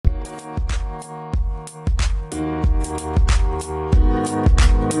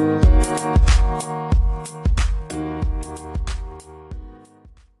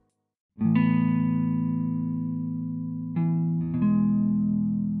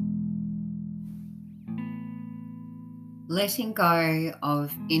Letting go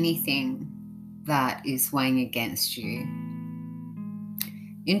of anything that is weighing against you.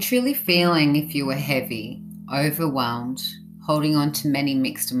 In truly feeling if you were heavy, overwhelmed, holding on to many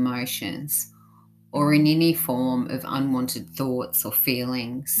mixed emotions, or in any form of unwanted thoughts or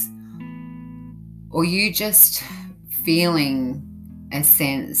feelings, or you just feeling a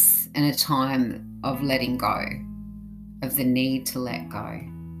sense and a time of letting go, of the need to let go.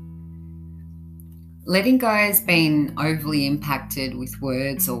 Letting go has been overly impacted with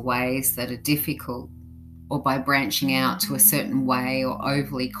words or ways that are difficult, or by branching out to a certain way or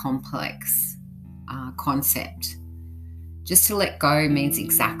overly complex concept. Just to let go means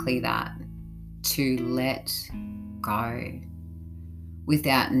exactly that, to let go,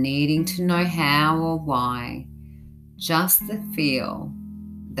 without needing to know how or why, just the feel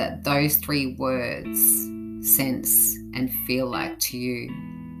that those three words sense and feel like to you.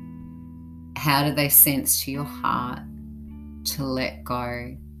 How do they sense to your heart to let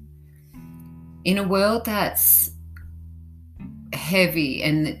go? In a world that's heavy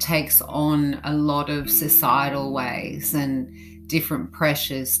and that takes on a lot of societal ways and different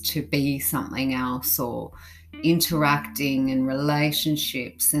pressures to be something else, or interacting and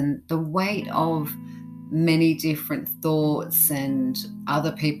relationships, and the weight of many different thoughts and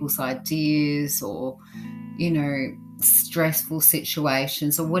other people's ideas, or, stressful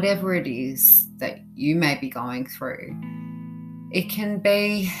situations, or whatever it is that you may be going through, it can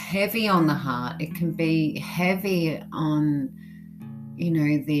be heavy on the heart. It can be heavy on,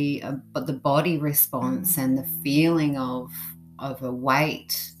 the body response and the feeling of a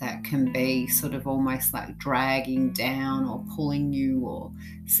weight that can be sort of almost like dragging down or pulling you or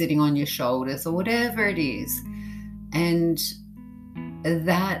sitting on your shoulders or whatever it is. And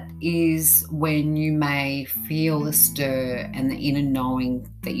that is when you may feel the stir and the inner knowing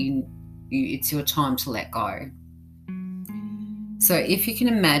that it's your time to let go. So if you can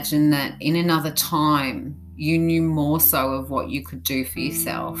imagine that in another time, you knew more so of what you could do for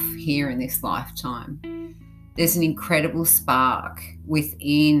yourself here in this lifetime, there's an incredible spark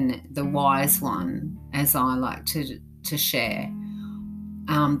within the wise one, as I like to share,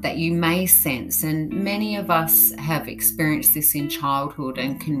 that you may sense. And many of us have experienced this in childhood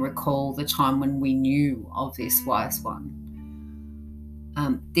and can recall the time when we knew of this wise one.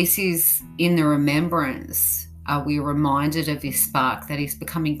 This is in the remembrance. Are we reminded of this spark that is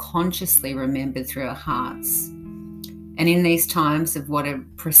becoming consciously remembered through our hearts? And in these times of what are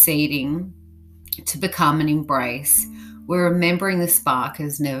proceeding to become an embrace, we're remembering the spark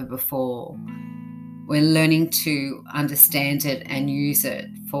as never before. We're learning to understand it and use it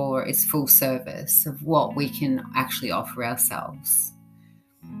for its full service of what we can actually offer ourselves.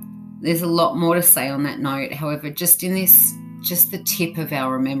 There's a lot more to say on that note. However, just the tip of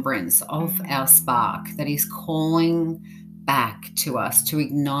our remembrance of our spark that is calling back to us to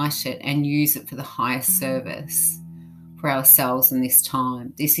ignite it and use it for the highest service for ourselves in this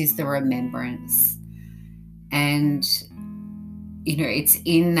time. This is the remembrance. And it's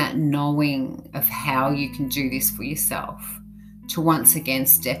in that knowing of how you can do this for yourself, to once again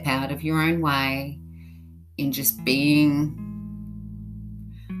step out of your own way in just being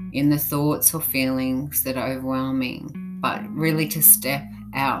in the thoughts or feelings that are overwhelming, but really to step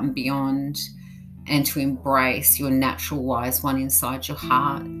out and beyond and to embrace your natural wise one inside your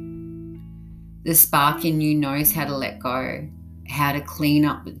heart. The spark in you knows how to let go, how to clean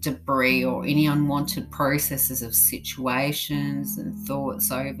up the debris or any unwanted processes of situations and thoughts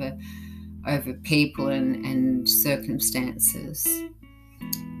over people and circumstances.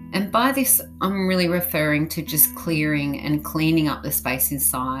 And by this, I'm really referring to just clearing and cleaning up the space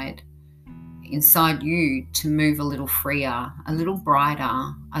inside you to move a little freer, a little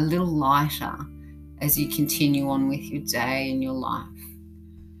brighter, a little lighter as you continue on with your day and your life.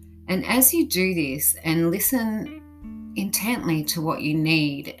 And as you do this and listen intently to what you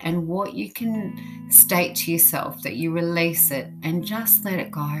need and what you can state to yourself, that you release it and just let it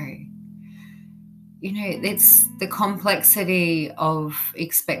go. It's the complexity of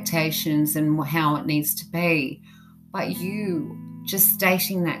expectations and how it needs to be, but you just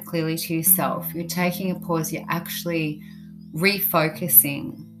stating that clearly to yourself, you're taking a pause, you're actually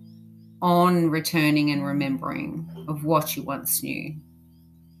refocusing on returning and remembering of what you once knew.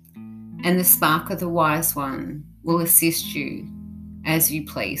 And the spark of the wise one will assist you as you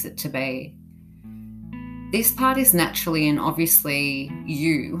please it to be. This part is naturally and obviously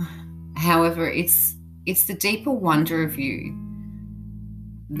you. However, it's the deeper wonder of you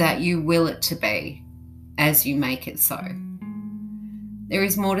that you will it to be as you make it so. There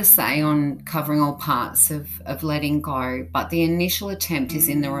is more to say on covering all parts of letting go, but the initial attempt is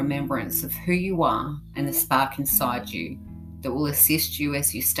in the remembrance of who you are and the spark inside you that will assist you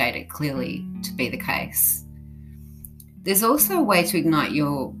as you state it clearly to be the case. There's also a way to ignite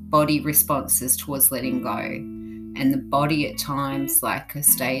your body responses towards letting go. And the body at times, like I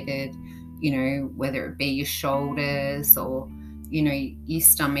stated, whether it be your shoulders or, your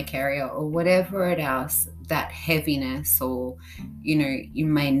stomach area or whatever it else, that heaviness, or, you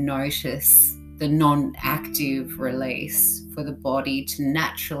may notice the non-active release for the body to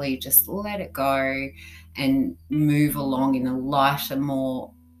naturally just let it go and move along in a lighter,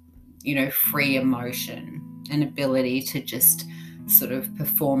 more, free emotion, an ability to just sort of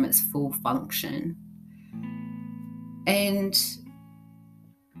perform its full function. And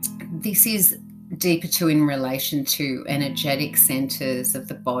this is deeper too in relation to energetic centers of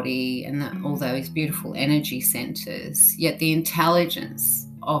the body and all those beautiful energy centers, yet the intelligence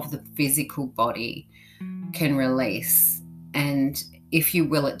of the physical body can release, and if you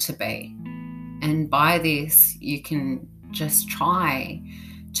will it to be. And by this, you can just try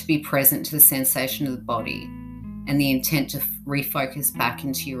to be present to the sensation of the body and the intent to refocus back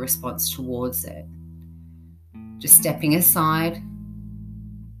into your response towards it. Just stepping aside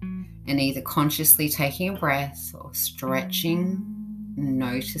and either consciously taking a breath or stretching,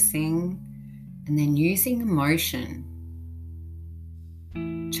 noticing, and then using emotion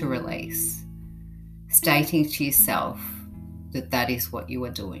to release, stating to yourself that that is what you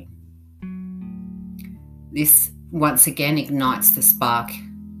are doing. This once again ignites the spark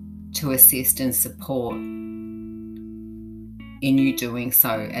to assist and support in you doing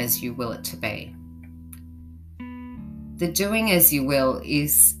so as you will it to be. The doing as you will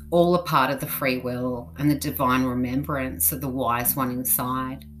is all a part of the free will and the divine remembrance of the wise one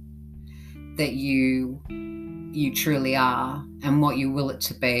inside, that you truly are, and what you will it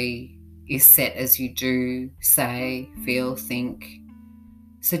to be is set as you do, say, feel, think.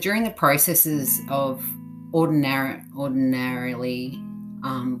 So during the processes of ordinarily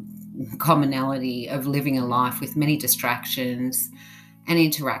commonality of living a life with many distractions and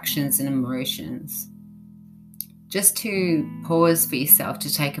interactions and emotions, just to pause for yourself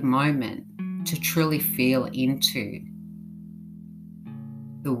to take a moment to truly feel into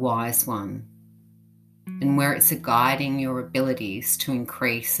the wise one and where it's guiding your abilities to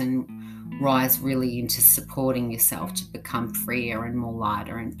increase and rise really into supporting yourself to become freer and more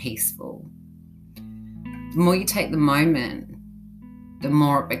lighter and peaceful. The more you take the moment, the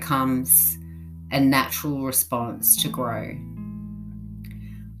more it becomes a natural response to grow.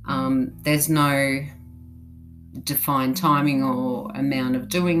 There's no defined timing or amount of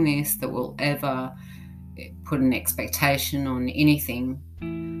doing this that will ever put an expectation on anything,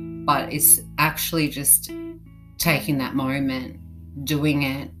 but it's actually just taking that moment, doing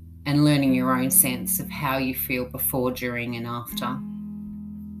it, and learning your own sense of how you feel before, during, and after.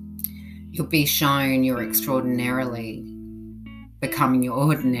 You'll be shown you're extraordinarily becoming your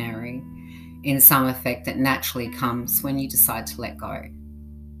ordinary in some effect that naturally comes when you decide to let go,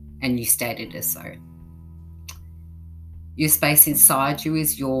 and you stated as so. Your space inside you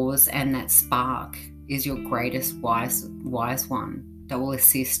is yours, and that spark is your greatest wise one that will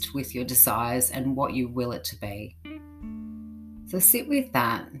assist with your desires and what you will it to be. So sit with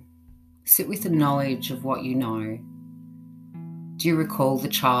that. Sit with the knowledge of what you know. Do you recall the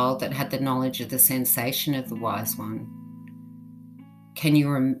child that had the knowledge of the sensation of the wise one? Can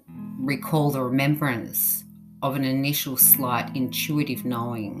you recall the remembrance of an initial slight intuitive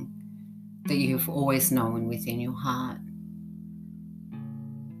knowing that you've always known within your heart?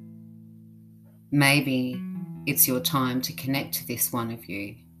 Maybe it's your time to connect to this one of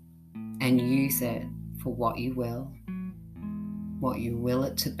you and use it for what you will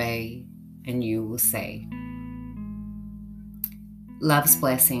it to be, and you will see. Love's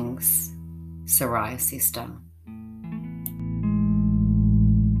blessings, Soraya Sister.